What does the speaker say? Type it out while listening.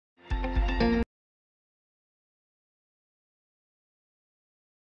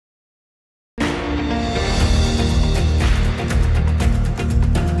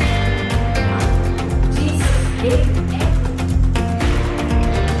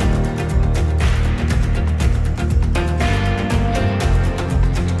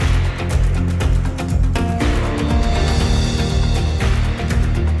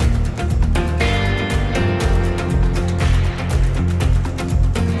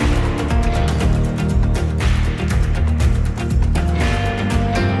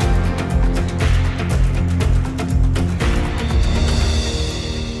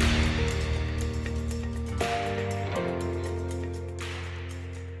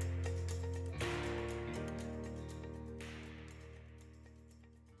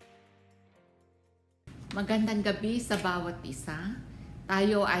Magandang gabi sa bawat isa.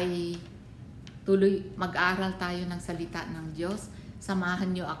 Tayo ay tuloy mag-aral tayo ng salita ng Diyos.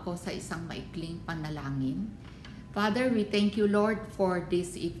 Samahan niyo ako sa isang maikling panalangin. Father, we thank you, Lord, for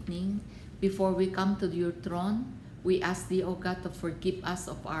this evening. Before we come to your throne, we ask thee, O God, to forgive us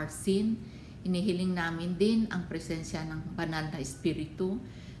of our sin. Inihiling namin din ang presensya ng banal na Espiritu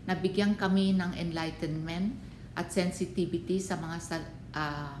na bigyan kami ng enlightenment at sensitivity sa mga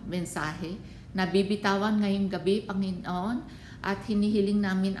mensahe na bibitawan ngayong gabi, Panginoon, at hinihiling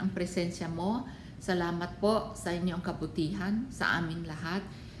namin ang presensya mo. Salamat po sa inyong kabutihan sa amin lahat.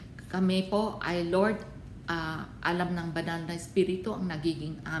 Kami po ay, Lord, alam ng banal na Espiritu ang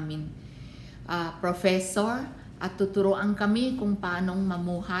nagiging amin professor at tuturuan kami kung paanong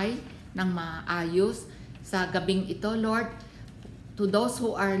mamuhay ng maayos sa gabing ito, Lord. To those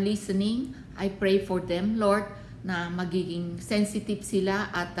who are listening, I pray for them, Lord, na magiging sensitive sila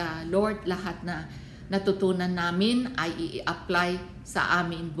at Lord, lahat na natutunan namin ay i-apply sa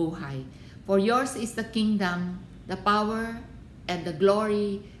aming buhay. For yours is the kingdom, the power, and the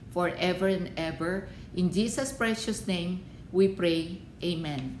glory forever and ever. In Jesus' precious name, we pray.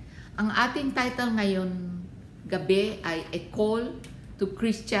 Amen. Ang ating title ngayon gabi ay A Call to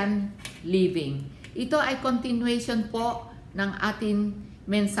Christian Living. Ito ay continuation po ng ating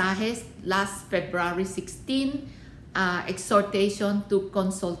mensahes last February 16, exhortation to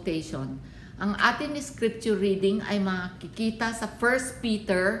consultation. Ang ating scripture reading ay makikita sa 1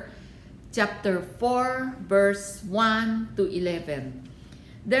 Peter chapter 4 verse 1 to 11.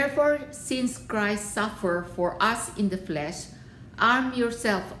 Therefore, since Christ suffered for us in the flesh, arm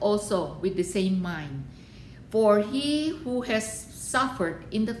yourself also with the same mind. For he who has suffered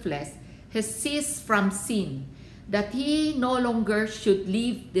in the flesh has ceased from sin, that he no longer should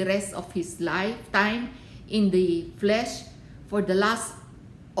live the rest of his lifetime in the flesh for the lust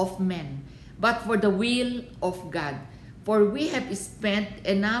of men, but for the will of God. For we have spent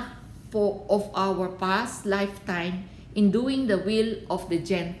enough of our past lifetime in doing the will of the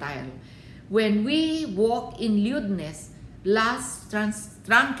Gentile, when we walk in lewdness, lust,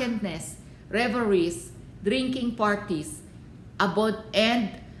 drunkenness, revelries, drinking parties,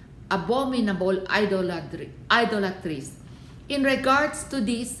 and abominable idolatries. In regards to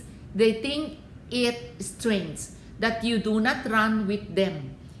this, they think it strange that you do not run with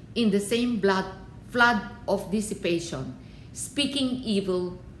them in the same flood of dissipation, speaking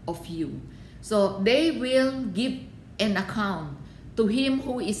evil of you. So they will give an account to him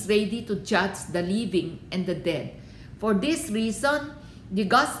who is ready to judge the living and the dead. For this reason, the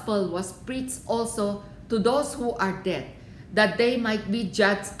gospel was preached also to those who are dead, that they might be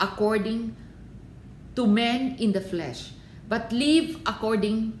judged according to men in the flesh, but live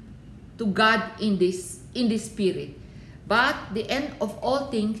according to God in the spirit. But the end of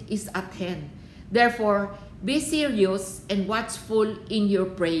all things is at hand. Therefore, be serious and watchful in your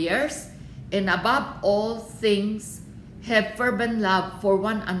prayers, and above all things, have fervent love for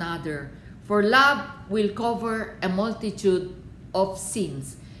one another, for love will cover a multitude of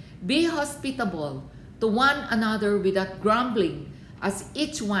sins. Be hospitable to one another without grumbling, as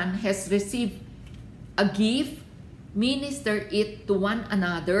each one has received a gift, minister it to one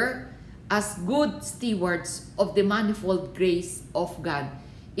another as good stewards of the manifold grace of God.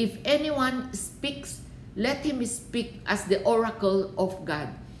 If anyone speaks, let him speak as the oracle of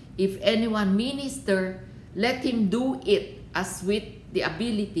God. If anyone minister, let him do it as with the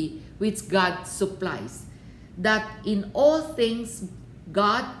ability which God supplies, that in all things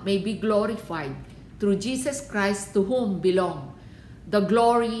God may be glorified through Jesus Christ, to whom belong the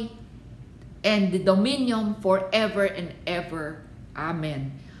glory and the dominion forever and ever.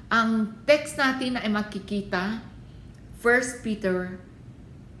 Amen. Ang text natin ay makikita 1 Peter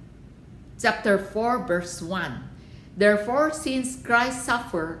chapter 4 verse 1. Therefore, since Christ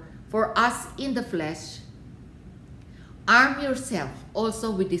suffered for us in the flesh, arm yourself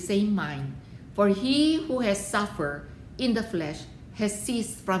also with the same mind. For he who has suffered in the flesh has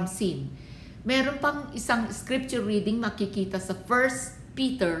ceased from sin. Meron pang isang scripture reading makikita sa 1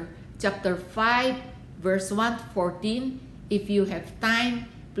 Peter chapter 5 verse 1 to 14. If you have time,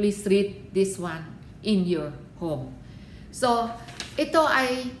 please read this one in your home. So, ito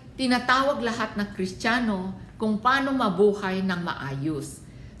ay tinatawag lahat ng Kristiyano kung paano mabuhay ng maayos.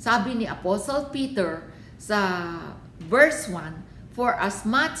 Sabi ni Apostle Peter sa verse 1, For as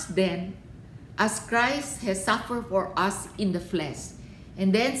much then as Christ has suffered for us in the flesh.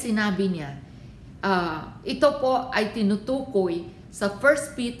 And then sinabi niya, ito po ay tinutukoy sa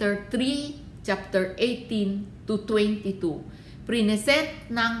 1 Peter 3, chapter 18 to 22. Present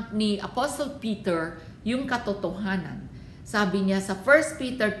ni Apostle Peter yung katotohanan. Sabi niya sa 1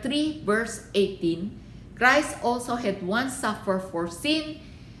 Peter 3 verse 18, Christ also had once suffered for sin,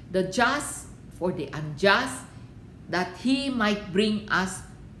 the just for the unjust, that He might bring us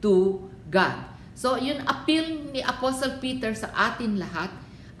to God. So, yung appeal ni Apostle Peter sa atin lahat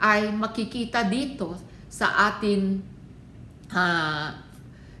ay makikita dito sa atin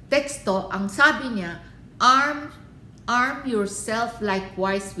teksto. Ang sabi niya, arm yourself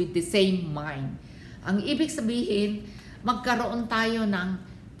likewise with the same mind. Ang ibig sabihin, magkaroon tayo ng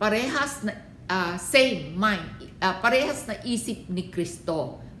parehas na same mind, parehas na isip ni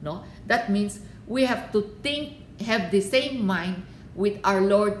Kristo, no? That means we have to have the same mind with our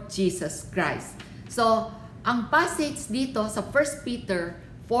Lord Jesus Christ. So, ang passage dito sa 1 Peter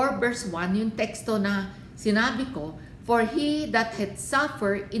 4 verse 1, yung teksto na sinabi ko, for he that had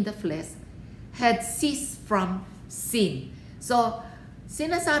suffered in the flesh had ceased from sin. So,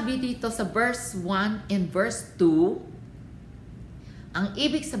 sinasabi dito sa verse 1 and verse 2, ang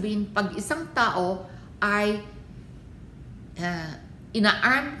ibig sabihin, pag isang tao ay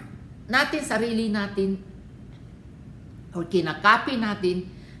ina-arm natin sarili natin o kinakapi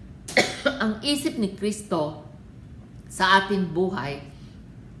natin ang isip ni Kristo sa ating buhay,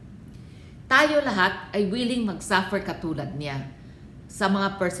 tayo lahat ay willing mag-suffer katulad niya sa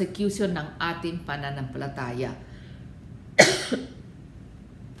mga persecution ng ating pananampalataya.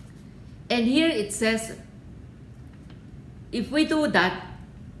 And here it says, if we do that,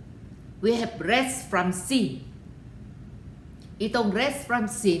 we have rest from sin. Itong rest from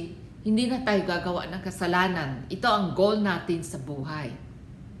sin, hindi na tayo gagawa ng kasalanan. Ito ang goal natin sa buhay.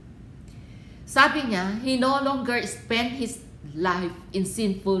 Sabi niya, he no longer spent his life in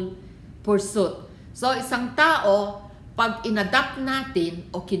sinful pursuit. So, isang tao, pag inadapt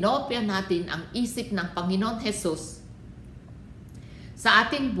natin o kinopya natin ang isip ng Panginoon Jesus sa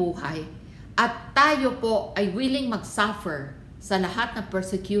ating buhay, at tayo po ay willing mag-suffer sa lahat ng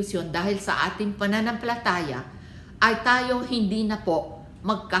persecution dahil sa ating pananampalataya, ay tayo hindi na po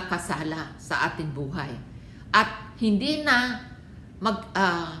magkakasala sa ating buhay. At hindi na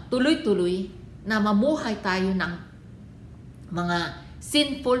tuloy-tuloy na mamuhay tayo ng mga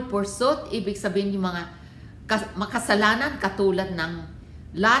sinful pursuit, ibig sabihin yung mga makasalanan katulad ng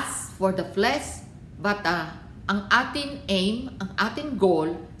lust for the flesh, but ang ating aim, ang ating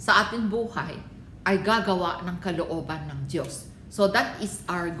goal sa ating buhay ay gagawa ng kalooban ng Diyos. So that is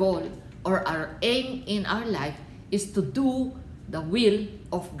our goal or our aim in our life is to do the will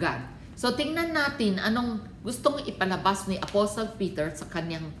of God. So tingnan natin anong gustong ipalabas ni Apostle Peter sa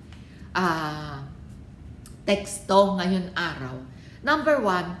kanyang teksto ngayon araw. Number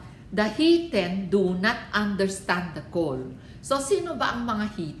 1, the heathen do not understand the call. So sino ba ang mga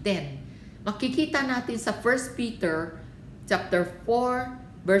heathen? Makikita natin sa 1 Peter chapter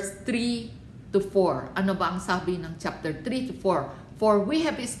 4 verse 3 to 4. Ano ba ang sabi ng chapter 3 to 4? For we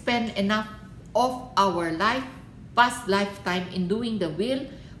have spent enough of our past lifetime in doing the will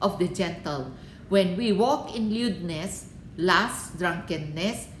of the gentle, when we walk in lewdness, lust,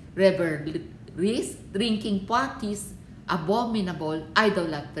 drunkenness, revelries, drinking parties, abominable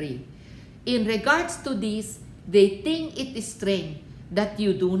idolatry. In regards to this, they think it is strange that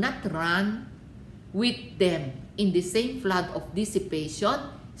you do not run with them in the same flood of dissipation,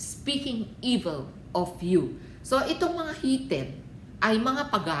 speaking evil of you. So itong mga heathen ay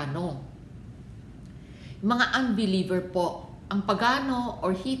mga pagano, mga unbeliever po. Ang pagano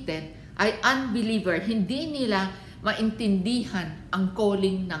or heathen ay unbeliever, hindi nila maintindihan ang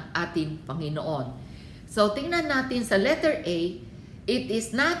calling ng ating Panginoon. So tingnan natin sa letter A, it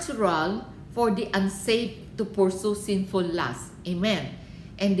is natural for the unsaved to pursue sinful lust. Amen.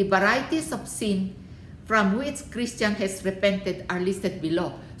 And the varieties of sin from which Christian has repented are listed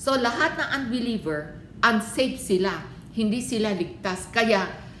below. So lahat ng unbeliever, unsaved sila, hindi sila ligtas. Kaya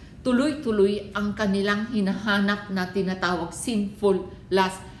tuloy-tuloy ang kanilang hinahanap na tinatawag sinful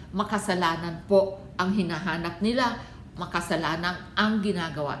lust. Makasalanan po ang hinahanap nila, makasalanan ang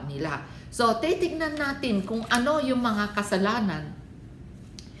ginagawa nila. So titignan natin kung ano yung mga kasalanan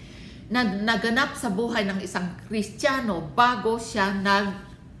na naganap sa buhay ng isang Kristiyano bago siya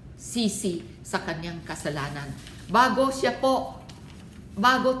nagsisi sa kanyang kasalanan. Bago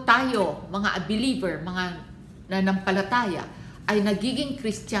tayo, mga believer, mga nanampalataya, ay nagiging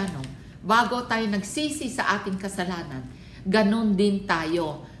Kristiyano, bago tayo nagsisi sa ating kasalanan, ganon din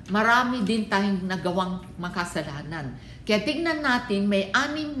tayo. Marami din tayong nagawang makasalanan. Kaya tingnan natin, may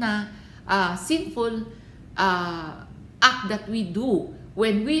 6 na sinful act that we do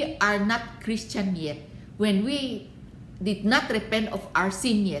when we are not Christian yet, when we did not repent of our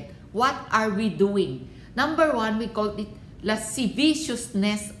sin yet. What are we doing? Number 1, we call it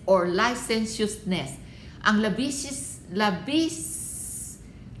lasciviousness or licentiousness. Ang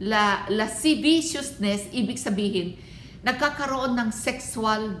lasciviousness, ibig sabihin, nagkakaroon ng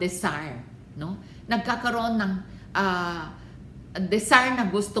sexual desire, no? Nagkakaroon ng desire na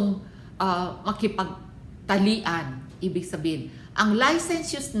gustong makipagtalian, ibig sabihin. Ang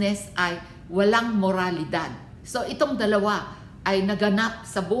licentiousness ay walang moralidad. So itong dalawa ay naganap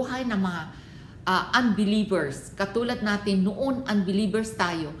sa buhay ng mga unbelievers. Katulad natin, noon unbelievers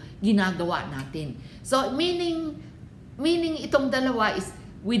tayo, ginagawa natin. So meaning itong dalawa is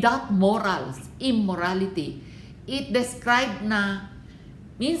without morals, immorality. It described na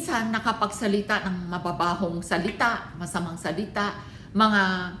minsan nakapagsalita ng mababahong salita, masamang salita, mga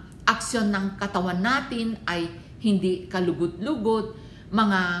aksyon ng katawan natin ay hindi kalugod-lugod,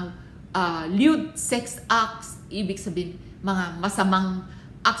 mga lewd sex acts, ibig sabihin mga masamang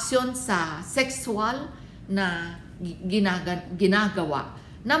aksyon sa sexual na ginagawa.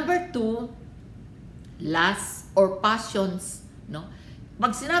 Number 2, lust or passions, no?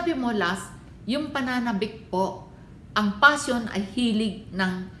 Pag sinabi mo lust, yung pananabik po, ang passion ay hilig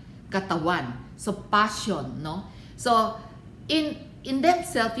ng katawan. So passion, no? So in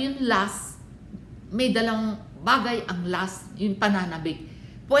themselves, yung lust, may dalawang bagay ang lust, yung pananabik.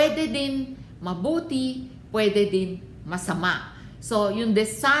 Pwede din mabuti, pwede din masama. So yung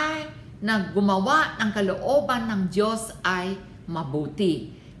desire na gumawa ng kalooban ng Diyos ay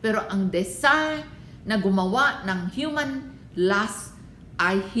mabuti. Pero ang desire na gumawa ng human lust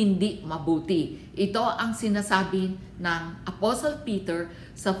ay hindi mabuti. Ito ang sinasabi ng Apostle Peter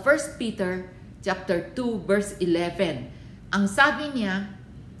sa 1 Peter chapter 2 verse 11. Ang sabi niya,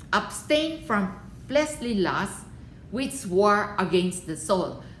 abstain from fleshly lust which war against the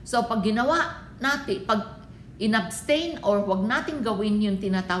soul. So pag ginawa natin, pag inabstain or wag natin gawin yung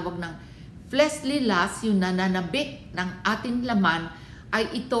tinatawag ng fleshly lust, yung nananabik ng ating laman, ay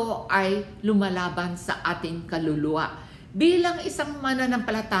ito ay lumalaban sa ating kaluluwa. Bilang isang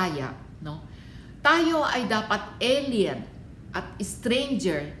mananampalataya, no, tayo ay dapat alien at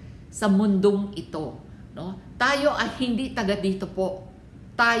stranger sa mundong ito. No? Tayo ay hindi taga dito po.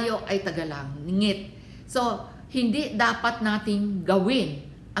 Tayo ay tagalangit. So, hindi dapat nating gawin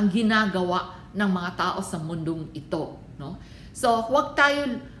ang ginagawa ng mga tao sa mundong ito. No? So, huwag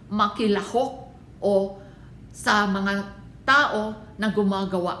tayo makilahok o sa mga tao na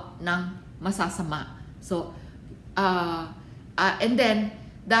gumagawa ng masasama. So, and then,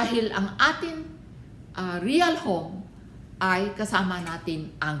 dahil ang ating real home ay kasama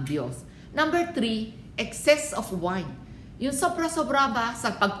natin ang Diyos. Number 3, excess of wine. Yung sobra-sobra ba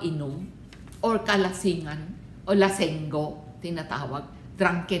sa pag-inom or kalasingan o lasenggo, tinatawag,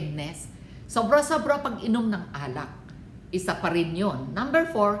 drunkenness. Sobra-sobra pag-inom ng alak. Isa pa rin yun. Number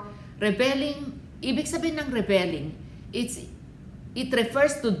 4, reveling. Ibig sabihin ng reveling, it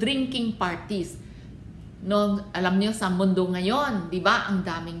refers to drinking parties. No, alam niyo sa mundo ngayon, di ba, ang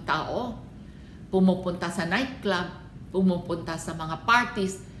daming tao pumupunta sa nightclub, pumupunta sa mga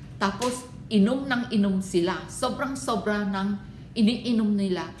parties, tapos inom ng inom sila. Sobrang-sobra ng iniinom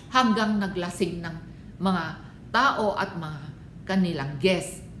nila hanggang naglasing ng mga tao at mga kanilang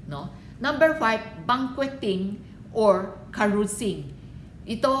guests. No? Number 5, banqueting or carousing.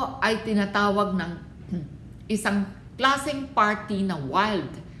 Ito ay tinatawag ng isang klaseng party na wild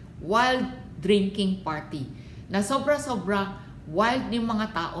drinking party. Na sobra-sobra wild yung mga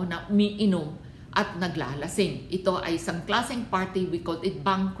tao na umiinom at naglalasing. Ito ay isang klaseng party, we call it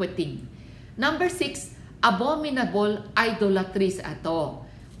banqueting. Number 6, abominable idolatries ito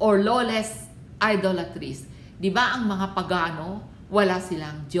or lawless idolatries. Di ba ang mga pagano, wala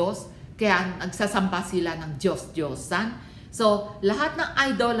silang Diyos, kaya nagsasamba sila ng Diyos-Diyosan. So, lahat ng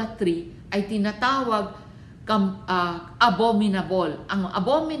idolatry ay tinatawag abominable. Ang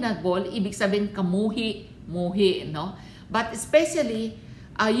abominable, ibig sabihin kamuhi-muhi, no? But especially,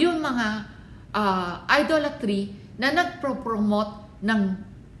 yung mga idolatry na nagpro-promote ng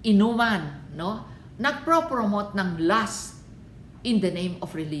inuman, no? Nagpro-promote ng lust in the name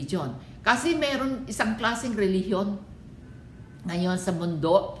of religion. Kasi meron isang klaseng relihiyon ngayon sa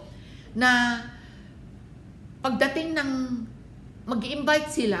mundo na pagdating ng mag-invite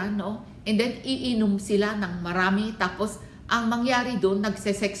sila, no? And then iinom sila ng marami, tapos ang mangyari doon,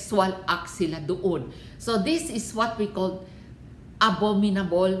 nagse-sexual act sila doon. So this is what we call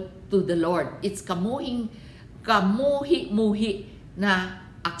abominable to the Lord. It's kamuhi-muhi na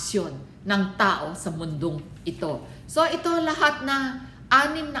aksyon ng tao sa mundong ito. So ito lahat na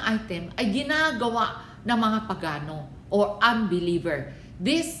 6 na item ay ginagawa ng mga pagano or unbeliever.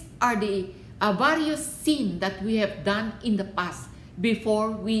 These are the various sin that we have done in the past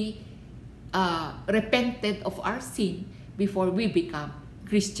before we repented of our sin, before we become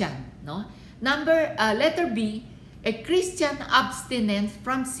Christian. No? Letter B, A Christian abstinence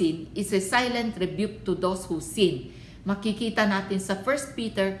from sin is a silent rebuke to those who sin. Makikita natin sa 1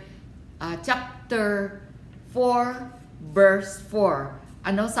 Peter chapter 4 verse 4.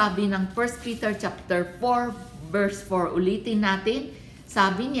 Ano sabi ng 1 Peter chapter 4 verse 4? Ulitin natin.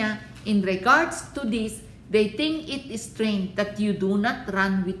 Sabi niya, in regards to this, they think it is strange that you do not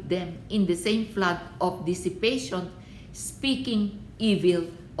run with them in the same flood of dissipation, speaking evil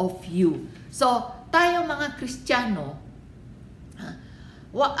of you. So, tayo mga Kristiyano,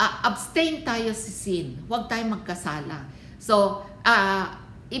 abstain tayo sa sin. Huwag tayo magkasala. So,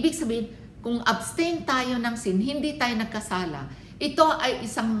 ibig sabihin, kung abstain tayo ng sin, hindi tayo nagkasala, ito ay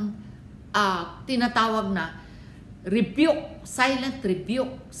isang tinatawag na rebuke, silent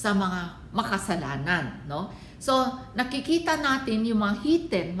rebuke sa mga makasalanan. No? So, nakikita natin yung mga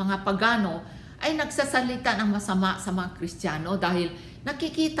heathen, mga pagano, ay nagsasalita ng masama sa mga Kristiyano dahil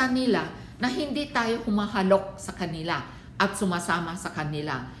nakikita nila na hindi tayo humahalok sa kanila at sumasama sa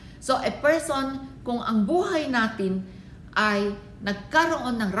kanila. So, a person, kung ang buhay natin ay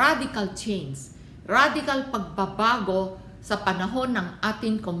nagkaroon ng radical change, radical pagbabago sa panahon ng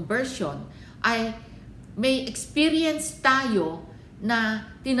ating conversion, ay may experience tayo na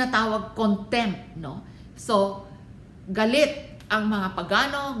tinatawag contempt. No? So, galit ang mga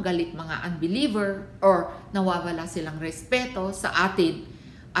pagano, galit mga unbeliever, or nawawala silang respeto sa atin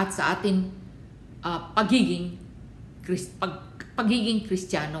at sa ating pagiging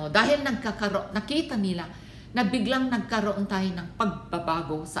Kristiyano. Dahil nakita nila na biglang nagkaroon tayo ng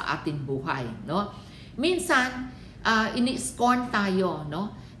pagbabago sa ating buhay. No? Minsan, ini-scorn tayo.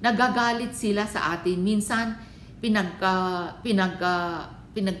 No? Nagagalit sila sa atin. Minsan,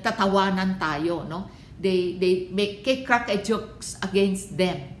 pinagtatawanan tayo. No? They crack a jokes against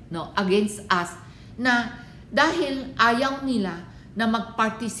them. No? Against us. Na dahil ayaw nila na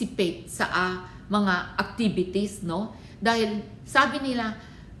mag-participate sa mga activities, no? Dahil sabi nila,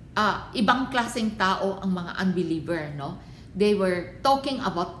 ibang klaseng tao ang mga unbeliever, no? They were talking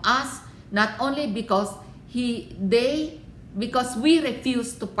about us not only because we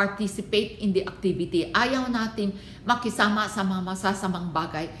refuse to participate in the activity. Ayaw natin makisama sa mga masasamang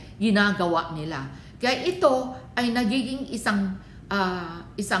bagay, ginagawa nila. Kaya ito ay nagiging isang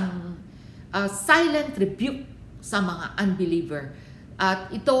silent rebuke sa mga unbeliever.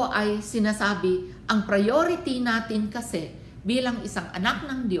 At ito ay sinasabi, ang priority natin kasi bilang isang anak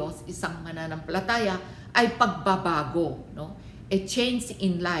ng Diyos, isang mananampalataya, ay pagbabago, no? A change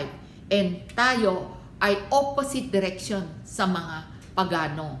in life. And tayo ay opposite direction sa mga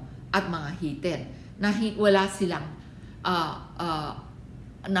pagano at mga heathen, na wala silang,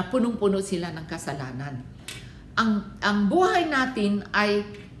 na punong-puno sila ng kasalanan. Ang buhay natin ay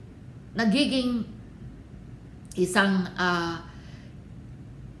nagiging isang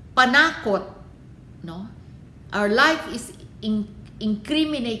panakot, no? Our life is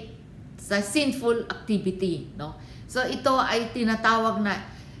incriminate sa sinful activity, no? So ito ay tinatawag na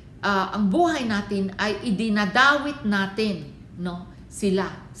ang buhay natin ay idinadawit natin, no, sila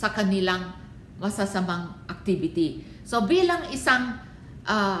sa kanilang masasamang activity. So bilang isang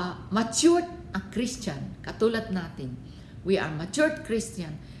matured Christian, katulad natin, we are matured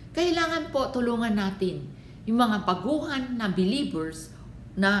Christian, kailangan po tulungan natin yung mga baguhan na believers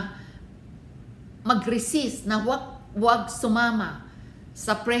na mag-resist, na wag sumama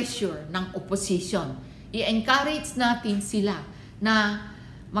sa pressure ng opposition. I-encourage natin sila na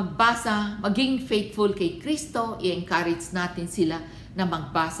magbasa, maging faithful kay Kristo. I-encourage natin sila na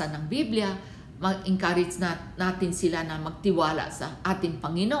magbasa ng Biblia. Mag-encourage natin sila na magtiwala sa ating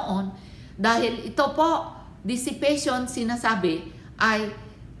Panginoon. Dahil ito po, dissipation, sinasabi, ay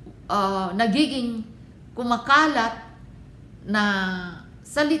nagiging kumakalat na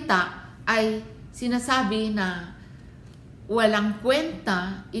salita, ay sinasabi na walang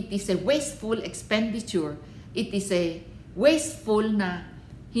kwenta, it is a wasteful expenditure, it is a wasteful na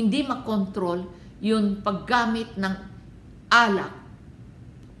hindi makontrol yung paggamit ng alak.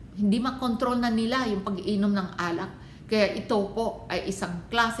 Hindi makontrol na nila yung pag-iinom ng alak. Kaya ito po ay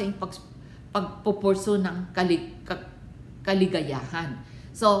isang klaseng pagpupurso ng kaligayahan.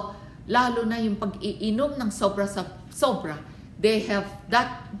 So, lalo na yung pag-iinom ng sobra, they have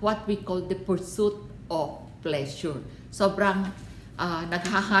that what we call the pursuit of pleasure. Sobrang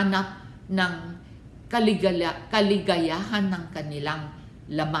naghahanap ng kaligayahan ng kanilang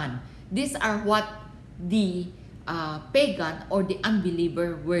laman. These are what the pagan or the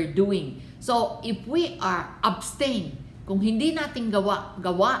unbeliever were doing. So, if we are abstain, kung hindi natin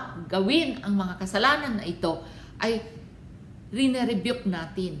gawin ang mga kasalanan na ito, ay rine-rebuke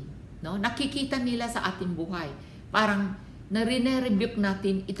natin. No? Nakikita nila sa ating buhay. Parang na rine-rebuke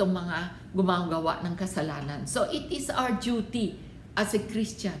natin itong mga gumagawa ng kasalanan. So it is our duty as a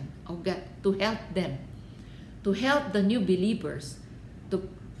Christian of God to help them, to help the new believers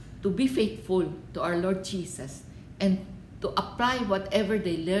to be faithful to our Lord Jesus and to apply whatever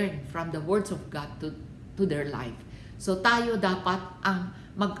they learn from the words of God to their life. So tayo dapat ang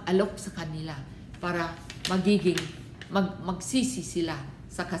mag-alok sa kanila para magsisi sila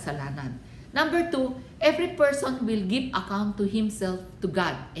sa kasalanan. Number 2, every person will give account to himself to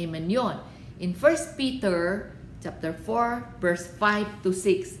God. Amen yun. In 1 Peter chapter 4, verse 5 to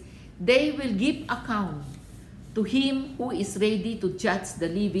 6, they will give account to him who is ready to judge the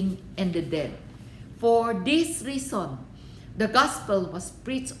living and the dead. For this reason, the gospel was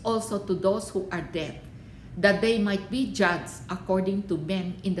preached also to those who are dead, that they might be judged according to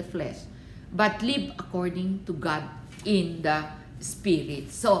men in the flesh, but live according to God in the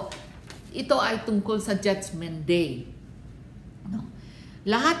Spirit. So, ito ay tungkol sa Judgment Day. No?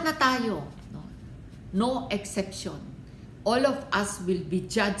 Lahat na tayo, no exception, all of us will be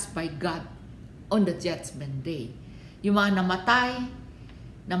judged by God on the Judgment Day. Yung mga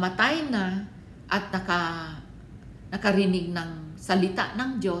namatay na at nakarinig ng salita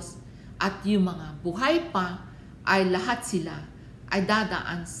ng Diyos, at yung mga buhay pa, ay lahat sila ay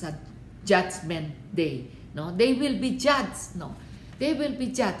dadaan sa Judgment Day. No? They will be judged. No? They will be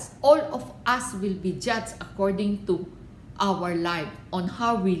judged. All of us will be judged according to our life, on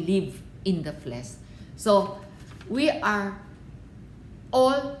how we live in the flesh. So, we are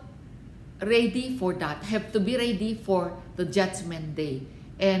all ready for that, have to be ready for the Judgment Day.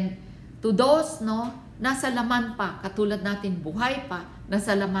 And to those nasa laman pa, katulad natin buhay pa,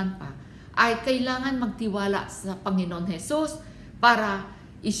 nasa laman pa, ay kailangan magtiwala sa Panginoon Jesus para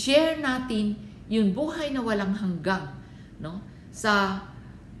i-share natin yung buhay na walang hanggang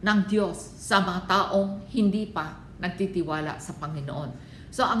ng Diyos sa mga taong hindi pa nagtitiwala sa Panginoon.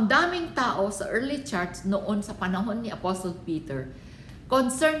 So ang daming tao sa early church noon sa panahon ni Apostle Peter,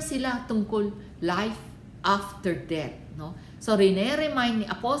 concerned sila tungkol life after death. No? So remind ni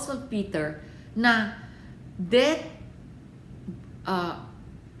Apostle Peter na death,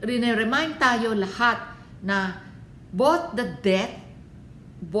 remind tayo lahat na both the death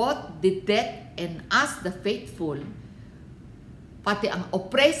and us the faithful, pati ang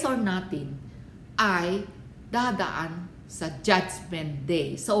oppressor natin ay dadaan sa Judgment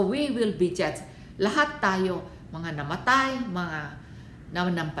Day. So we will be judged. Lahat tayo, mga namatay, mga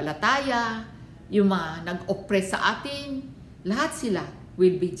nanampalataya, yung mga nag-oppress sa atin, lahat sila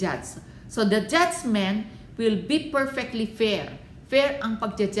will be judged. So the judgment will be perfectly fair. Fair ang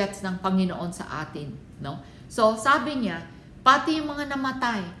pagja-judge ng Panginoon sa atin. No? So sabi niya, pati yung mga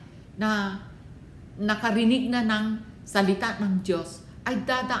namatay na nakarinig na ng salita ng Diyos ay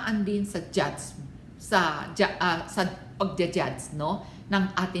dadaan din sa sa pagja-judge ng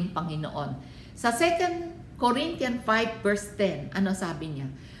ating Panginoon. Sa 2 Corinthians 5 verse 10, ano sabi niya?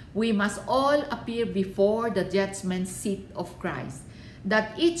 We must all appear before the judgment seat of Christ,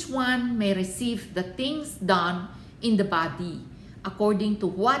 that each one may receive the things done in the body according to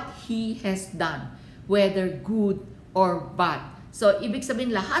what he has done, whether good or bad. So, ibig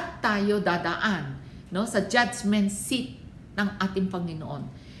sabihin, lahat tayo dadaan sa judgment seat ng ating Panginoon.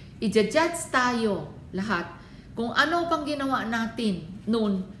 I-judge tayo lahat kung ano pang ginawa natin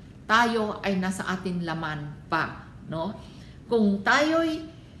noon tayo ay nasa atin laman pa. No? Kung tayo'y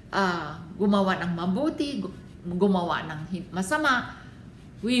gumawa ng mabuti, gumawa ng masama,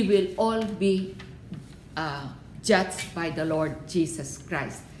 we will all be judged by the Lord Jesus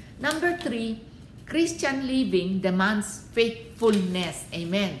Christ. Number 3, Christian living demands faithfulness.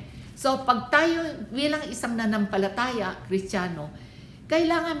 Amen. So, pag tayo bilang isang nanampalataya, Kristiyano,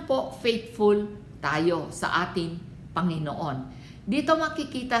 kailangan po faithful tayo sa ating Panginoon. Dito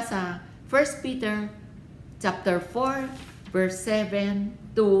makikita sa 1 Peter chapter 4, verse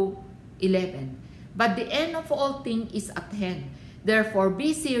 7 to 11. But the end of all things is at hand. Therefore,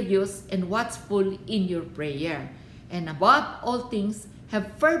 be serious and watchful in your prayer. And above all things,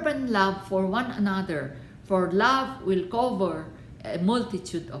 have fervent love for one another, for love will cover a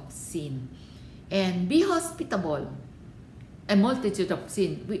multitude of sin. And be hospitable, a multitude of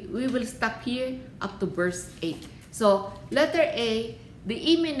sin. We will stop here up to verse 8. So, letter A, the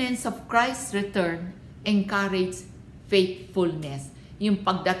imminence of Christ's return encourage faithfulness. Yung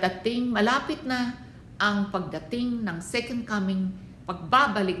pagdadating, malapit na ang pagdating ng second coming,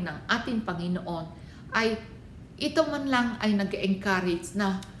 pagbabalik ng ating Panginoon, ay ito man lang ay nag-encourage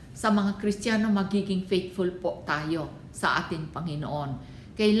na sa mga Kristiyano magiging faithful po tayo sa ating Panginoon.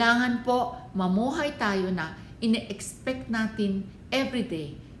 Kailangan po mamuhay tayo na ine-expect natin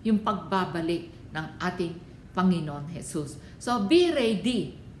everyday yung pagbabalik ng ating Panginoon Jesus. So be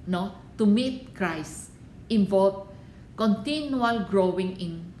ready, no, to meet Christ. Involve continual growing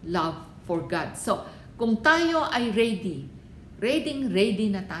in love for God. So kung tayo ay ready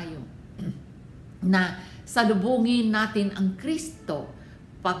na tayo na salubungin natin ang Kristo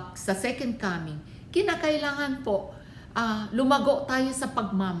pag sa second coming, kinakailangan po lumago tayo sa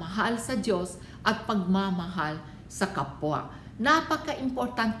pagmamahal sa Diyos at pagmamahal sa kapwa.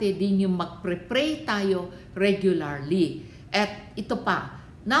 Napaka-importante din yung mag-pray tayo regularly. At ito pa,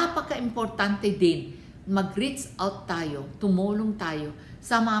 napaka-importante din mag-reach out tayo, tumulong tayo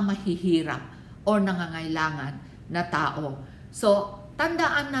sa mga mahihirap o nangangailangan na tao. So,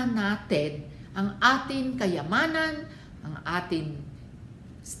 tandaan na natin ang ating kayamanan, ang ating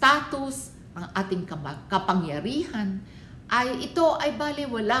status, ang ating kapangyarihan, ito ay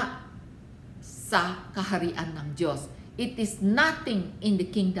balewala sa kaharian ng Diyos. It is nothing in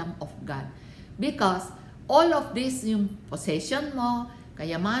the kingdom of God. Because all of this, yung possession mo,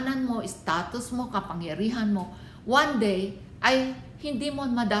 kayamanan mo, status mo, kapangyarihan mo, one day ay hindi mo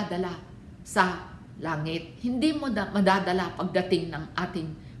madadala sa langit. Hindi mo madadala pagdating ng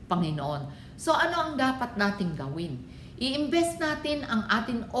ating Panginoon. So ano ang dapat nating gawin? I-invest natin ang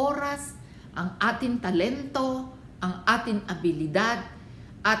ating oras, ang ating talento, ang ating abilidad,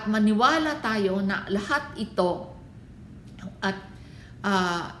 at maniwala tayo na lahat ito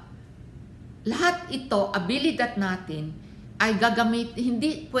abilidad natin ay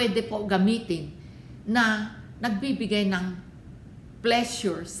hindi pwede po gamitin na nagbibigay ng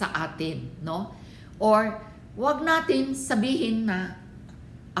pleasure sa atin, no? Or wag natin sabihin na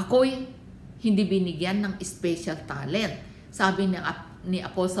ako'y hindi binigyan ng special talent. Sabi ni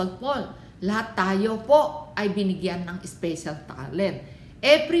Apostle Paul, lahat tayo po ay binigyan ng special talent.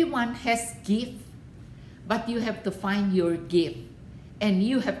 Everyone has gift, but you have to find your gift and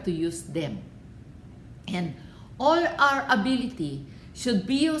you have to use them. And all our ability should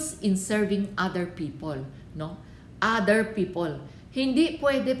be used in serving other people, no? Other people. Hindi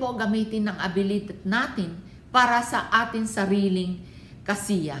pwede po gamitin ng ability natin para sa ating sariling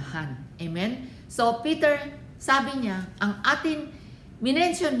kasiyahan. Amen? So, Peter, sabi niya,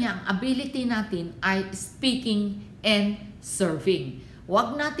 minention niya ang ability natin ay speaking and serving.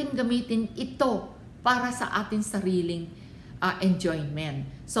 Huwag natin gamitin ito para sa ating sariling enjoyment.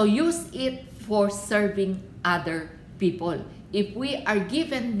 So, use it for serving other people. If we are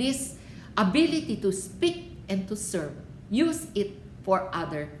given this ability to speak and to serve, use it for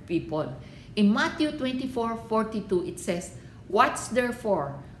other people. In Matthew 24:42, it says, "Watch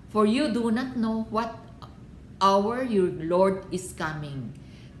therefore, for you do not know what hour your Lord is coming.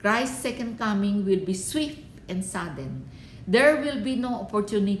 Christ's second coming will be swift and sudden. There will be no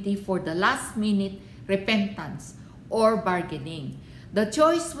opportunity for the last-minute repentance or bargaining. The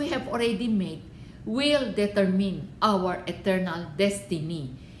choice we have already made will determine our eternal destiny.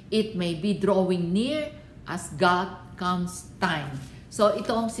 It may be drawing near as God comes time." So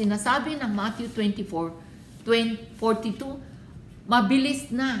ito ang sinasabi ng Matthew 24:42, mabilis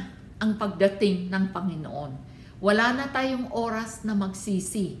na ang pagdating ng Panginoon. Wala na tayong oras na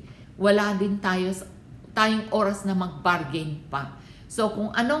magsisi. Wala din tayong oras na mag-bargain pa. So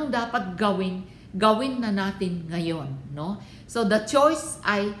kung anong dapat gawin na natin ngayon, no? So the choice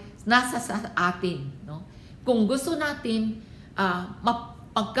ay nasa sa atin, no? Kung gusto natin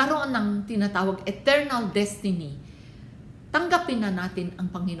magkaroon ng tinatawag eternal destiny, tanggapin na natin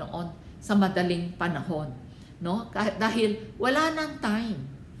ang Panginoon sa madaling panahon, no? Dahil wala nang time,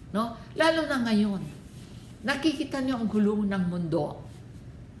 no? Lalo na ngayon. Nakikita niyo ang gulo ng mundo.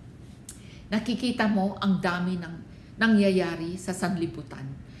 Nakikita mo ang dami ng nangyayari sa sanlibutan.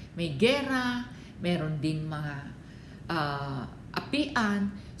 May gera, meron din mga apian.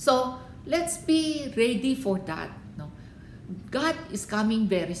 So, let's be ready for that, no? God is coming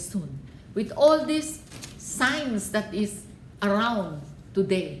very soon. With all these signs that is around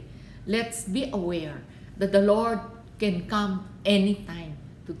today, let's be aware that the Lord can come anytime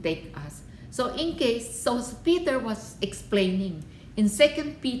to take us. So in case, Peter was explaining in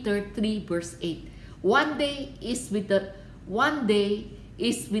 2 Peter 3 verse 8, one day is with the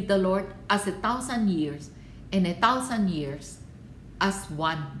Lord as 1,000 years, and 1,000 years as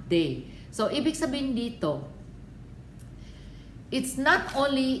one day. So ibig sabihin dito, it's not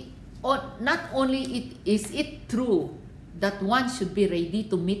only is it true that one should be ready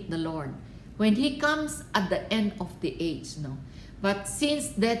to meet the Lord when He comes at the end of the age, no? But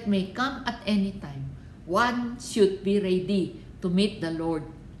since death may come at any time, one should be ready to meet the Lord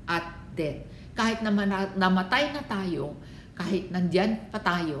at death. Kahit namatay na tayo, kahit nandyan pa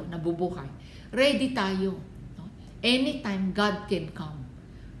tayo, nabubuhay, ready tayo, no? Anytime God can come.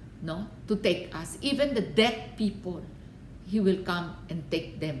 no, to take us. Even the dead people, He will come and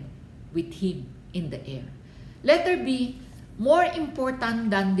take them with Him in the air. Letter B, more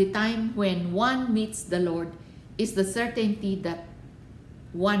important than the time when one meets the Lord is the certainty that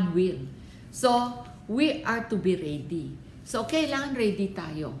one will. So, we are to be ready. So, kailangan ready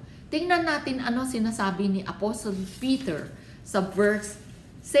tayo. Tingnan natin ano sinasabi ni Apostle Peter sa verse,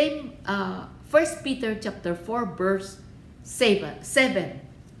 1 Peter chapter 4 verse 7.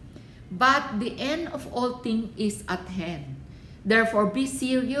 But the end of all things is at hand. Therefore, be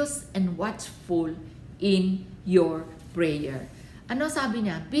serious and watchful in your prayer. Ano sabi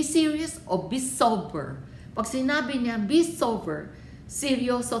niya? Be serious o be sober. Pag sinabi niya, be sober,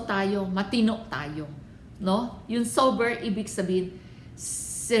 seryoso tayo, matino tayo. No? Yung sober, ibig sabihin,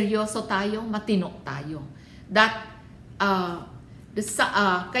 seryoso tayo, matino tayo. That,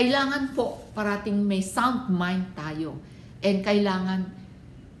 kailangan po parating may sound mind tayo. And kailangan,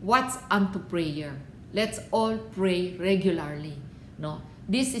 what's unto prayer? Let's all pray regularly. No?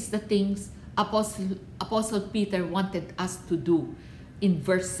 This is the things Apostle Peter wanted us to do. In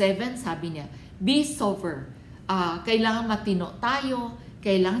verse 7, sabi niya, be sober. Kailangan matino tayo,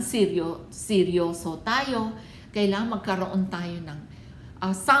 kailangan seryoso tayo, kailangan magkaroon tayo ng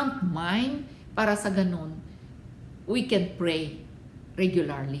sound mind para sa ganun, we can pray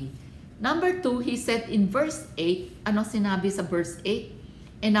regularly. Number 2, he said in verse 8, ano sinabi sa verse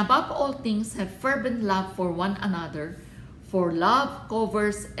 8? And above all things, have fervent love for one another, for love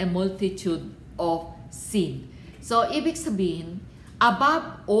covers a multitude of sin. So, ibig sabihin,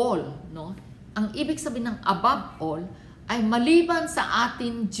 above all, no? Ang ibig sabihin ng above all, ay maliban sa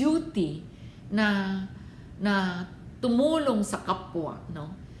ating duty na tumulong sa kapwa,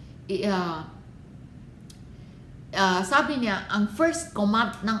 no? Sabi niya, ang first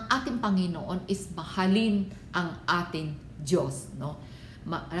command ng ating Panginoon is mahalin ang ating Diyos, no?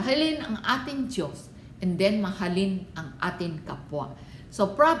 Mahalin ang ating Diyos and then mahalin ang ating kapwa. So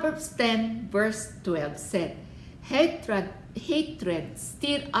Proverbs 10 verse 12 said, Hatred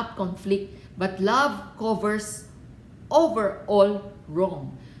stir up conflict, but love covers over all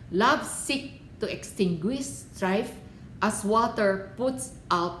wrong. Love seeks to extinguish strife as water puts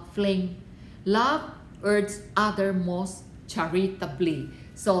out flame. Love urges other most charitably.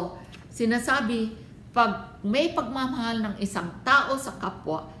 So, sinasabi, pag may pagmamahal ng isang tao sa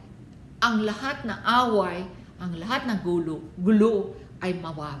kapwa, ang lahat na away, ang lahat na gulo ay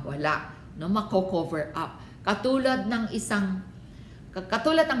mawawala, no? Mako-cover up. Katulad ng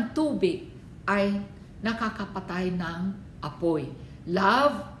tubig ay nakakapatay ng apoy.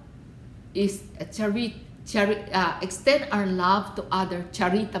 Love is extend our love to other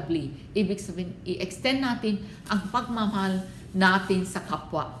charitably. Ibig sabihin, i-extend natin ang pagmamahal natin sa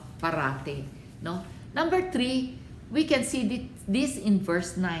kapwa parati, no? Number 3, we can see this in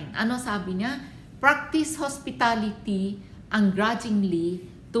verse 9. Ano sabi niya? Practice hospitality ungrudgingly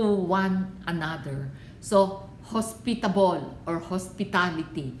to one another. So, hospitable or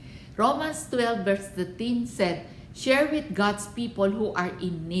hospitality. Romans 12 verse 13 said, share with God's people who are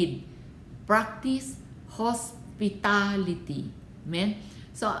in need. Practice hospitality. Amen?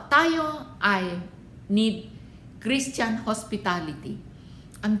 So, tayo ay need Christian hospitality.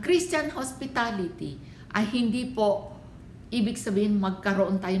 Ang Christian hospitality ay hindi po ibig sabihin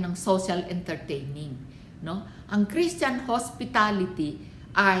magkaroon tayo ng social entertaining, no? Ang Christian hospitality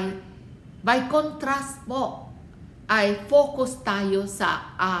ay by contrast po ay focus tayo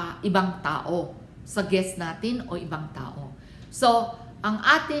sa ibang tao, sa guest natin o ibang tao. So, ang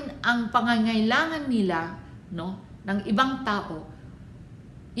pangangailangan nila, no, ng ibang tao,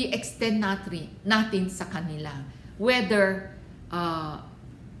 i-extend natin sa kanila. Whether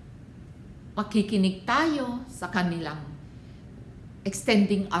makikinig tayo sa kanilang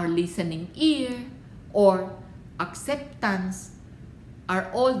extending our listening ear or acceptance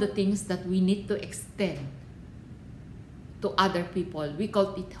are all the things that we need to extend to other people. We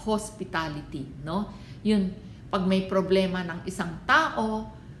call it hospitality, no? Yun, pag may problema ng isang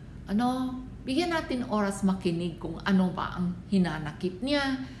tao, bigyan natin oras makinig kung ano ba ang hinanakit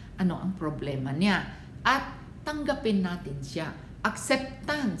niya, ano ang problema niya, at tanggapin natin siya.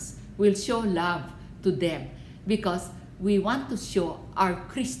 Acceptance will show love to them because we want to show our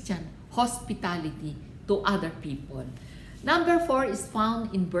Christian hospitality to other people. Number 4 is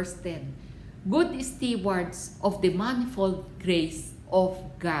found in verse 10. Good stewards of the manifold grace of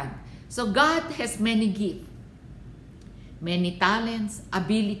God. So God has many gifts, many talents,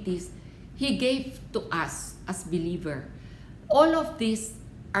 abilities He gave to us as believer. All of these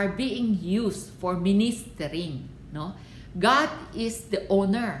are being used for ministering, no? God is the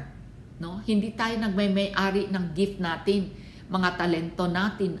owner, no? Hindi tayo nagmay-ari ng gift natin. mga talento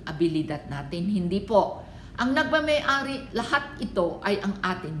natin, abilidad natin. Hindi po. Ang nagmamay-ari, lahat ito ay ang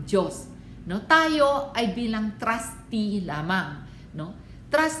ating Diyos. No? Tayo ay bilang trustee lamang. No?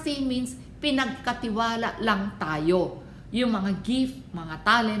 Trustee means pinagkatiwala lang tayo. Yung mga gift, mga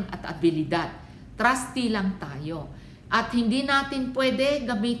talent at abilidad. Trustee lang tayo. At hindi natin pwede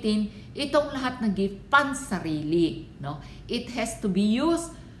gamitin itong lahat ng gift pansarili. No? It has to be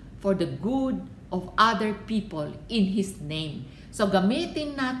used for the good of other people in His name. So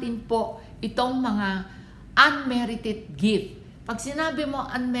gamitin natin po itong mga unmerited gift. Pag sinabi mo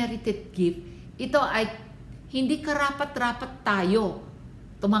unmerited gift, ito ay hindi karapat-rapat tayo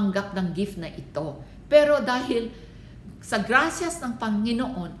tumanggap ng gift na ito. Pero dahil sa grasyas ng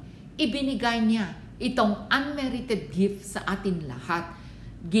Panginoon, ibinigay niya itong unmerited gift sa atin lahat.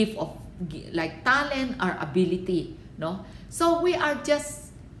 Gift of like talent or ability, no? So we are just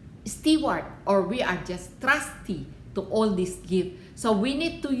steward or we are just trustee to all this gift. So we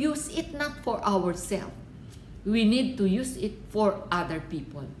need to use it not for ourselves. We need to use it for other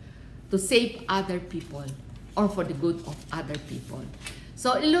people, to save other people or for the good of other people.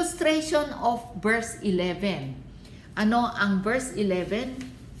 So illustration of verse 11. Ano ang verse 11?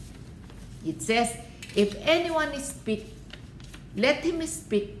 It says, if anyone speak, let him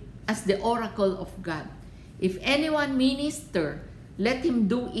speak as the oracle of God. If anyone minister, let him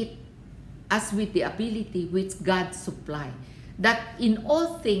do it as with the ability which God supply, that in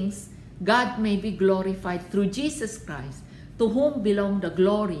all things God may be glorified through Jesus Christ, to whom belong the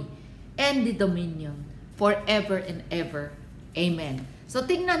glory and the dominion forever and ever. Amen. So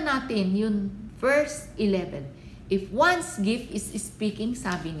tingnan natin yung verse 11. If one's gift is speaking,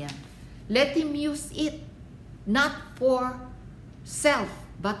 sabi niya, let him use it not for self,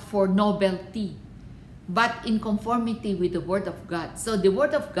 but for novelty, but in conformity with the Word of God. So the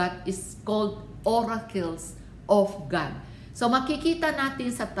Word of God is called oracles of God. So makikita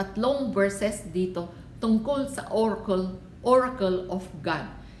natin sa tatlong verses dito tungkol sa oracle of God.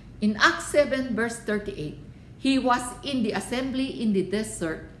 In Acts 7 verse 38, he was in the assembly in the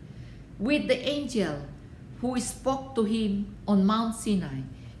desert with the angel who spoke to him on Mount Sinai,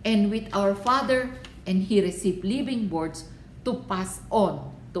 and with our father, and he received living words to pass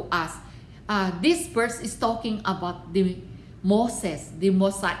on to us. This verse is talking about the Moses, the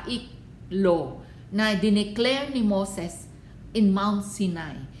Mosaic law na dineclare ni Moses in Mount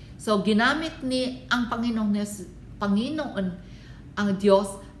Sinai. So ginamit ni ang Panginoon ang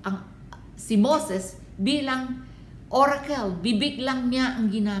Diyos si Moses bilang oracle, bibig lang niya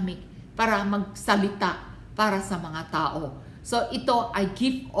ang ginamit para magsalita para sa mga tao. So ito ay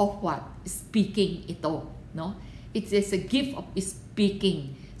gift of what? Speaking ito, no? It is a gift of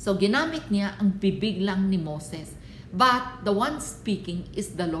speaking. So ginamit niya ang bibig lang ni Moses. But the one speaking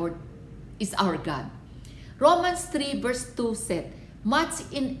is the Lord, is our God. Romans 3 verse 2 said, much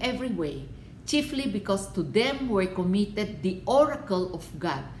in every way, chiefly because to them were committed the oracle of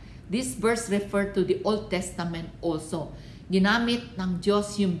God. This verse referred to the Old Testament also. Ginamit ng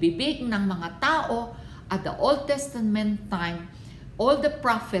Diyos yung bibig ng mga tao at the Old Testament time. All the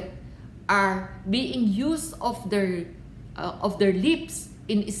prophet are being used of their lips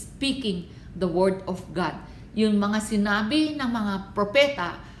in speaking the word of God. Yung mga sinabi ng mga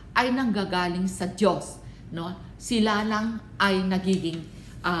propeta ay nanggagaling sa Diyos. No? Sila lang ay nagiging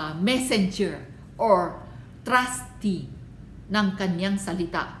messenger or trustee ng kanyang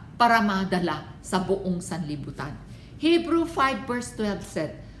salita para madala sa buong sanlibutan. Hebrew 5 verse 12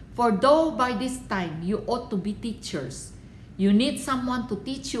 said, for though by this time you ought to be teachers, you need someone to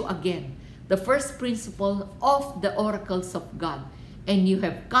teach you again the first principle of the oracles of God, and you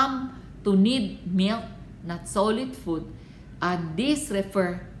have come to need milk, not solid food, and this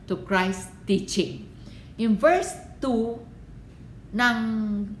refer to Christ's teaching. In verse 2 ng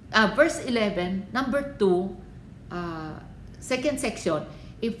verse 11, number 2, second section,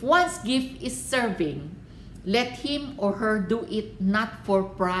 if one's gift is serving, let him or her do it not for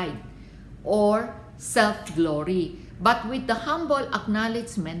pride or self-glory, but with the humble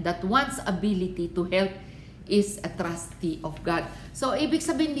acknowledgement that one's ability to help is a trustee of God. So, ibig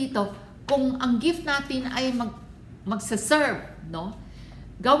sabihin dito, kung ang gift natin ay magsaserve, no?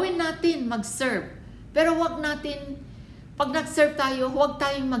 Gawin natin mag-serve. Pero wag natin, pag nag-serve tayo, huwag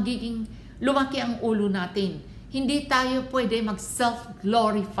tayong magiging lumaki ang ulo natin. Hindi tayo pwede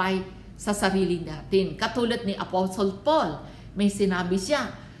mag-self-glorify sa sarili natin. Katulad ni Apostle Paul, may sinabi siya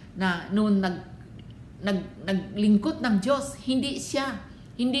na noon naglingkod ng Diyos, hindi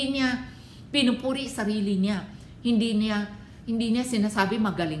niya pinupuri sarili niya. Hindi niya sinasabi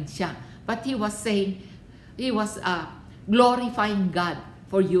magaling siya. But he was saying, he was glorifying God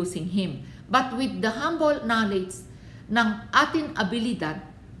for using him. But with the humble knowledge ng ating abilidad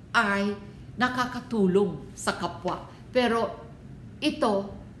ay nakakatulong sa kapwa. Pero ito,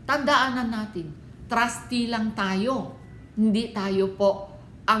 tandaan na natin, trustee lang tayo. Hindi tayo po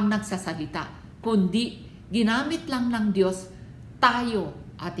ang nagsasalita, kundi ginamit lang ng Diyos tayo,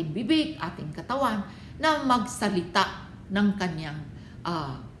 ating bibig, ating katawan, na magsalita ng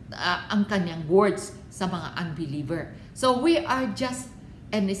ang kanyang words sa mga unbeliever. So we are just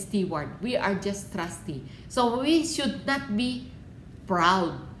an steward. We are just trustee. So we should not be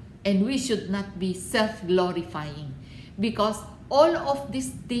proud and we should not be self-glorifying because all of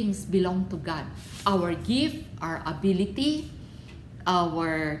these things belong to God. Our gift, our ability,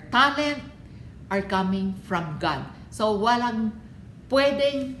 our talent are coming from God. So walang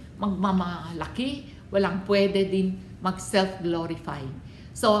pwedeng magmamalaki, walang pwede din mag-self-glorifying.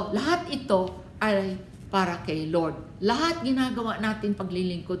 So lahat ito ay para kay Lord. Lahat ginagawa natin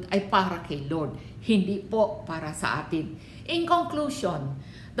paglilingkod ay para kay Lord, hindi po para sa atin. In conclusion,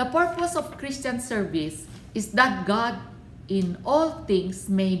 the purpose of Christian service is that God in all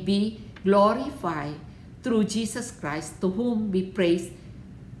things may be glorified through Jesus Christ, to whom be praise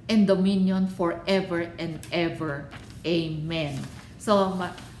and dominion forever and ever. Amen. So,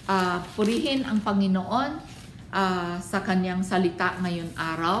 purihin ang Panginoon sa kanyang salita ngayon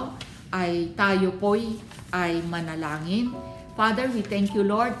araw, ay tayo po'y ay manalangin. Father, we thank you,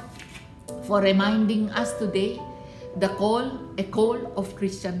 Lord, for reminding us today a call of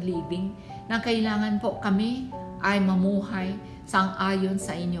Christian living, na kailangan po kami ay mamuhay sang-ayon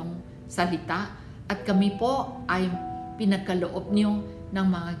sa inyong salita, at kami po ay pinagkaloob niyo ng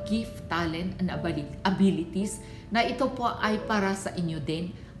mga gift, talent, and abilities, na ito po ay para sa inyo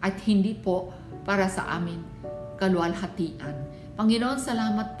din at hindi po para sa amin kaluwalhatian. Panginoon,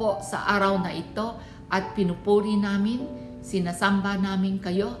 salamat po sa araw na ito at pinupuri namin, sinasamba namin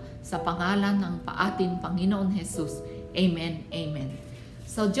kayo sa pangalan ng ating Panginoon Jesus. Amen. Amen.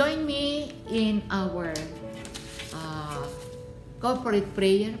 So join me in our corporate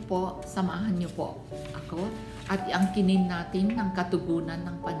prayer po. Samahan niyo po ako at iangkinin natin ng katugunan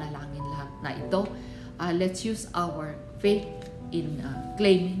ng panalangin lahat na ito. Let's use our faith in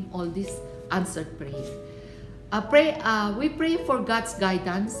claiming all this answered prayer. We pray for God's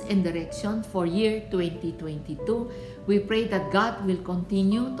guidance and direction for year 2022. We pray that God will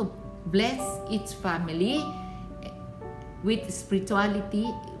continue to bless each family with spirituality,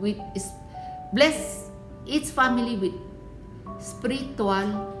 bless each family with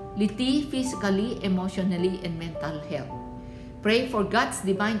spirituality, physically, emotionally, and mental health. Pray for God's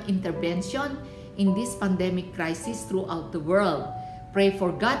divine intervention in this pandemic crisis throughout the world. Pray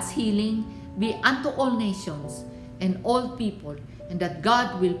for God's healing be unto all nations and all people, and that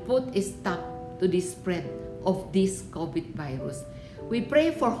God will put a stop to the spread of this COVID virus. We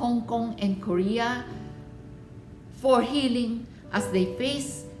pray for Hong Kong and Korea for healing as they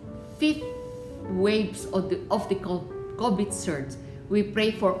face fifth waves of the COVID surge. We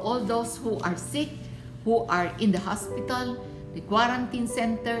pray for all those who are sick, who are in the hospital, the quarantine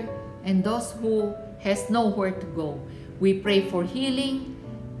center, and those who has nowhere to go. We pray for healing,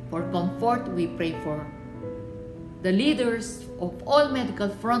 for comfort. We pray for the leaders of all medical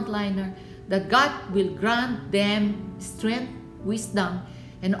frontliner, that God will grant them strength, wisdom,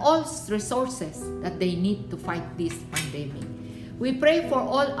 and all resources that they need to fight this pandemic. We pray for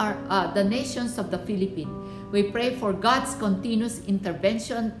all the nations of the Philippines. We pray for God's continuous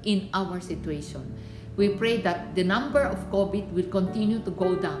intervention in our situation. We pray that the number of COVID will continue to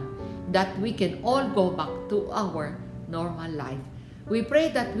go down, that we can all go back to our normal life. We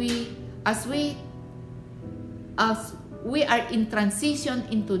pray that as we are in transition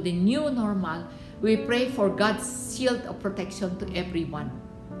into the new normal, we pray for God's shield of protection to everyone.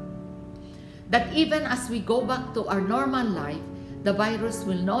 That even as we go back to our normal life, the virus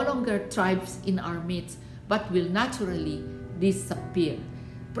will no longer thrive in our midst, but will naturally disappear.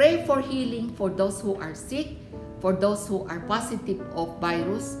 Pray for healing for those who are sick, for those who are positive of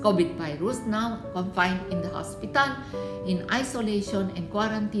COVID virus, now confined in the hospital, in isolation and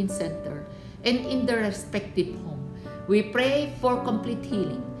quarantine center, and in their respective home. We pray for complete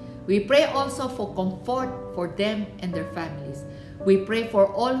healing. We pray also for comfort for them and their families. We pray for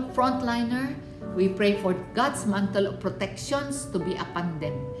all frontliner. We pray for God's mantle of protections to be upon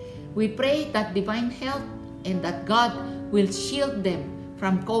them. We pray that divine health and that God will shield them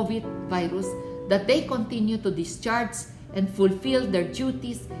from COVID virus, that they continue to discharge and fulfill their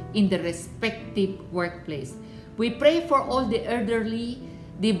duties in their respective workplace. We pray for all the elderly,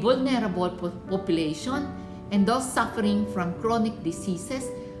 the vulnerable population, and those suffering from chronic diseases.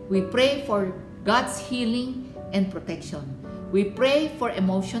 We pray for God's healing and protection. We pray for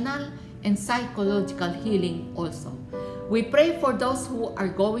emotional and psychological healing also. We pray for those who are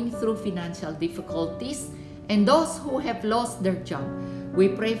going through financial difficulties and those who have lost their job.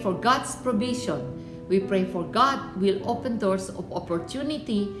 We pray for God's provision. We pray for God will open doors of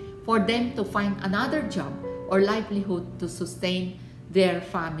opportunity for them to find another job or livelihood to sustain their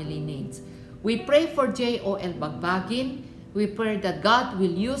family needs. We pray for J.O.L. Bagbagin. We pray that God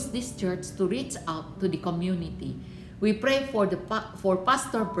will use this church to reach out to the community. We pray for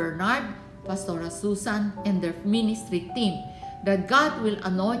Pastor Bernard, Pastora Susan, and their ministry team, that God will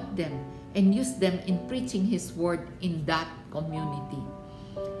anoint them and use them in preaching His word in that community.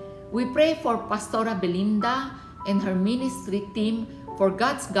 We pray for Pastora Belinda and her ministry team for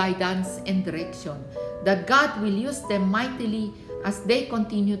God's guidance and direction, that God will use them mightily as they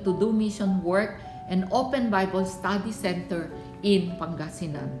continue to do mission work and open Bible study center in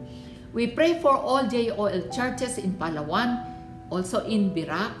Pangasinan. We pray for all JOL churches in Palawan, also in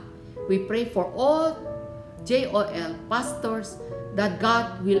Birac. We pray for all JOL pastors that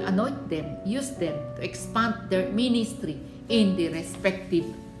God will anoint them, use them to expand their ministry in the respective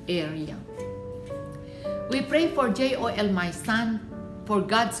area. We pray for JOL My Son for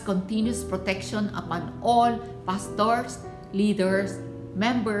God's continuous protection upon all pastors, leaders,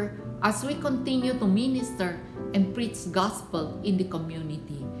 members as we continue to minister and preach gospel in the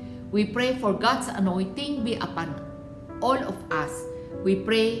community. We pray for God's anointing be upon all of us. We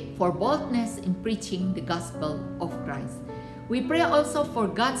pray for boldness in preaching the gospel of Christ. We pray also for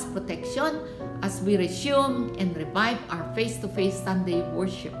God's protection as we resume and revive our face-to-face Sunday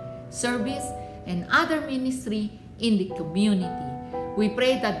worship, service, and other ministry in the community. We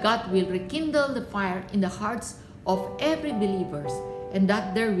pray that God will rekindle the fire in the hearts of every believers and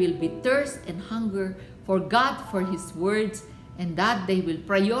that there will be thirst and hunger for God, for His words, and that they will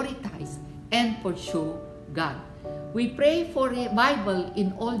prioritize and pursue God. We pray for revival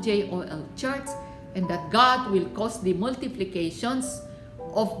in all JOL church and that God will cause the multiplications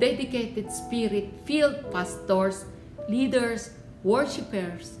of dedicated spirit-filled pastors, leaders,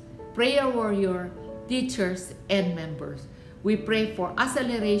 worshipers, prayer warrior, teachers, and members. We pray for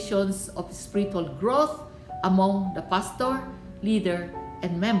accelerations of spiritual growth among the pastor, leader,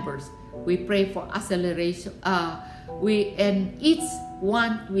 and members. We pray for acceleration. And each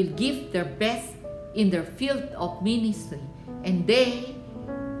one will give their best in their field of ministry, and they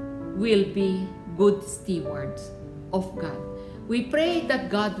will be good stewards of God. We pray that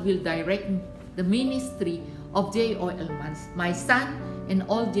God will direct the ministry of JOL My Son and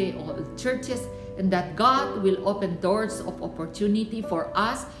all JOL churches, and that God will open doors of opportunity for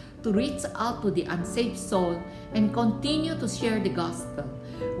us to reach out to the unsaved soul and continue to share the gospel.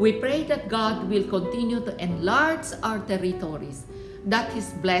 We pray that God will continue to enlarge our territories, that His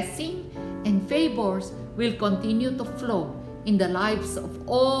blessing and favors will continue to flow in the lives of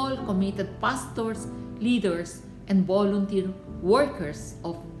all committed pastors, leaders, and volunteer workers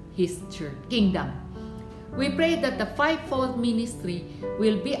of His church kingdom. We pray that the fivefold ministry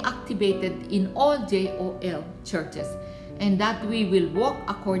will be activated in all JOL churches, and that we will walk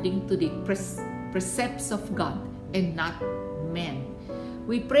according to the precepts of God and not men.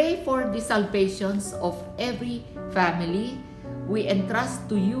 We pray for the salvations of every family. We entrust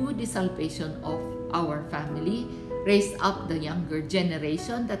to you the salvation of our family. Raise up the younger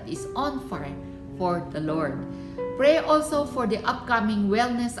generation that is on fire for the Lord. Pray also for the upcoming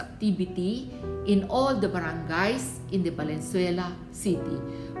wellness activity in all the barangays in the Valenzuela City.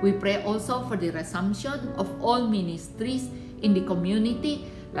 We pray also for the resumption of all ministries in the community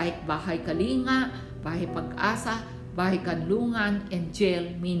like Bahay Kalinga, Bahay Pag-asa, Bahay Kanlungan, and Jail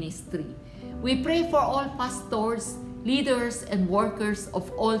Ministry. We pray for all pastors, leaders, and workers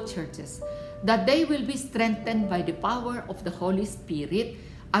of all churches, that they will be strengthened by the power of the Holy Spirit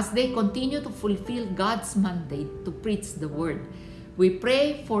as they continue to fulfill God's mandate to preach the word. We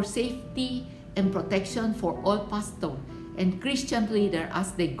pray for safety and protection for all pastors and Christian leaders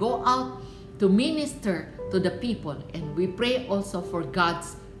as they go out to minister to the people, and we pray also for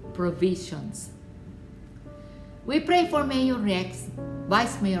God's provisions. We pray for Mayor Rex,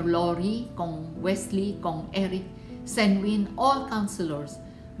 Vice Mayor Lori, Kong Wesley, Kong Eric, Senwin, all councilors,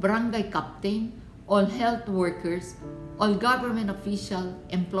 barangay captain, all health workers, all government official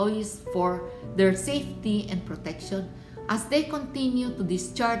employees for their safety and protection as they continue to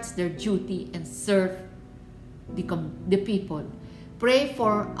discharge their duty and serve the people. Pray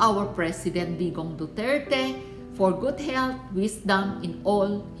for our President Digong Duterte for good health, wisdom in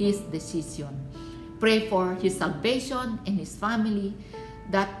all his decisions. Pray for his salvation and his family,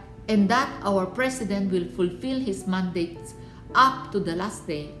 that our President will fulfill his mandates up to the last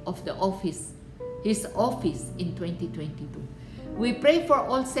day of his office in 2022. We pray for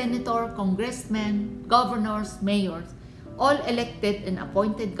all senators, congressmen, governors, mayors, all elected and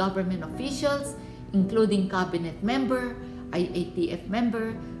appointed government officials, including cabinet member, IATF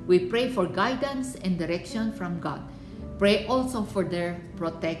member. We pray for guidance and direction from God. Pray also for their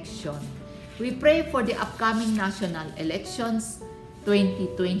protection. We pray for the upcoming national elections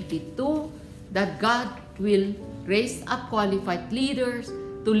 2022, that God will raise up qualified leaders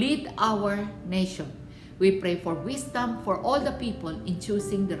to lead our nation. We pray for wisdom for all the people in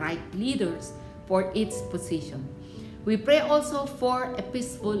choosing the right leaders for its position. We pray also for a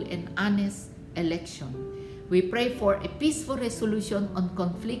peaceful and honest election. We pray for a peaceful resolution on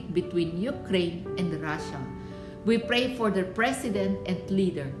conflict between Ukraine and Russia. We pray for the president and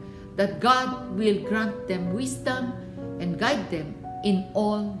leader, that God will grant them wisdom and guide them in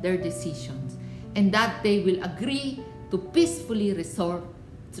all their decisions, and that they will agree to peacefully resolve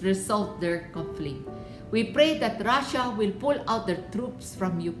their conflict. We pray that Russia will pull out their troops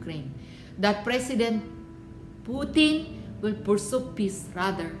from Ukraine, that President Putin will pursue peace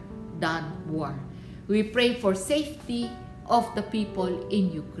rather than war. We pray for safety of the people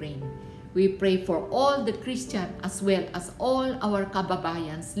in Ukraine. We pray for all the Christian as well as all our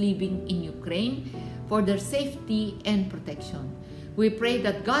kababayans living in Ukraine for their safety and protection. We pray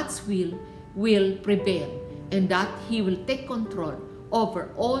that God's will prevail and that He will take control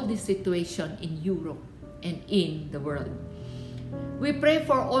over all the situation in Europe and in the world. We pray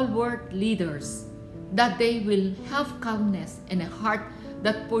for all world leaders, that they will have calmness and a heart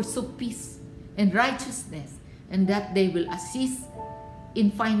that pursue peace and righteousness, and that they will assist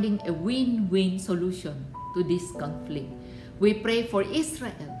in finding a win-win solution to this conflict. We pray for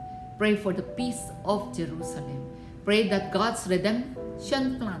Israel. Pray for the peace of Jerusalem. Pray that God's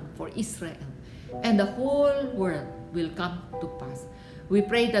redemption plan for Israel and the whole world will come to pass. We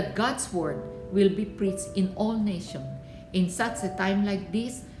pray that God's word will be preached in all nations. In such a time like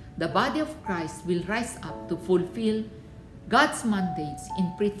this, the body of Christ will rise up to fulfill God's mandates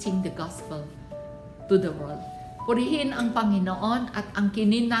in preaching the gospel to the world. Purihin ang Panginoon at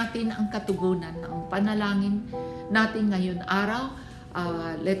angkinin natin ang katugunan ng panalangin natin ngayon araw.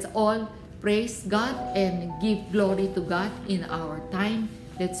 Let's all praise God and give glory to God in our time.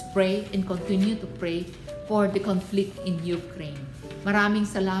 Let's pray and continue to pray for the conflict in Ukraine. Maraming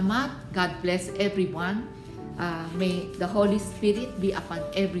salamat. God bless everyone. May the Holy Spirit be upon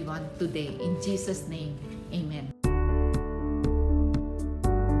everyone today. In Jesus' name, amen.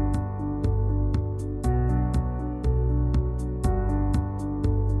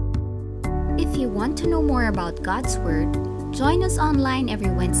 If you want to know more about God's Word, join us online every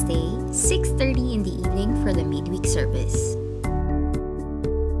Wednesday, 6:30 in the evening for the Midweek service.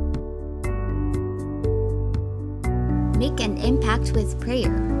 Make an impact with prayer.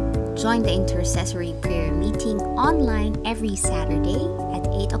 Join the intercessory prayer meeting online every Saturday at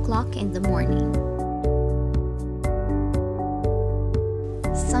 8 o'clock in the morning.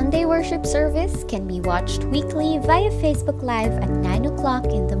 Sunday worship service can be watched weekly via Facebook Live at 9 o'clock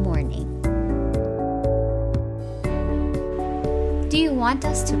in the morning. Do you want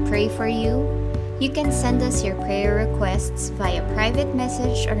us to pray for you? You can send us your prayer requests via private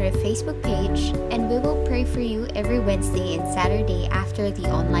message on our Facebook page, and we will pray for you every Wednesday and Saturday after the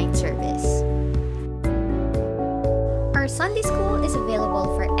online service. Our Sunday school is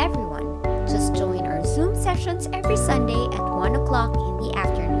available for everyone. Just join our Zoom sessions every Sunday at 1 o'clock in the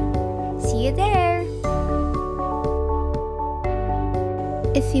afternoon. See you there!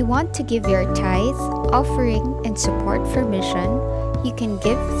 If you want to give your tithe, offering, and support for mission, you can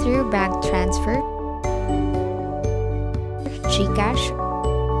give through bank transfer, GCash,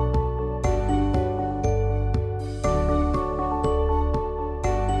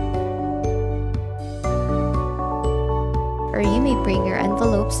 or you may bring your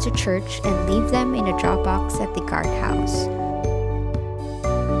envelopes to church and leave them in a drop box at the guardhouse.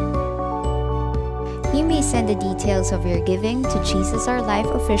 You may send the details of your giving to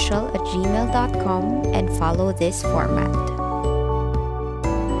jesusourlifeofficial@gmail.com and follow this format.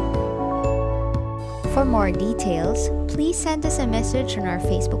 For more details, please send us a message on our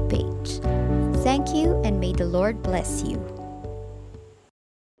Facebook page. Thank you, and may the Lord bless you.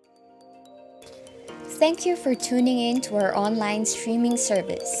 Thank you for tuning in to our online streaming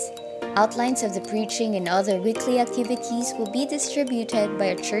service. Outlines of the preaching and other weekly activities will be distributed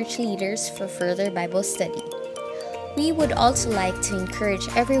by our church leaders for further Bible study. We would also like to encourage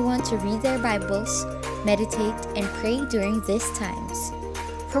everyone to read their Bibles, meditate, and pray during these times.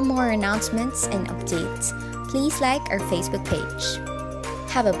 For more announcements and updates, please like our Facebook page.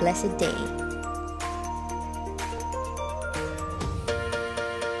 Have a blessed day.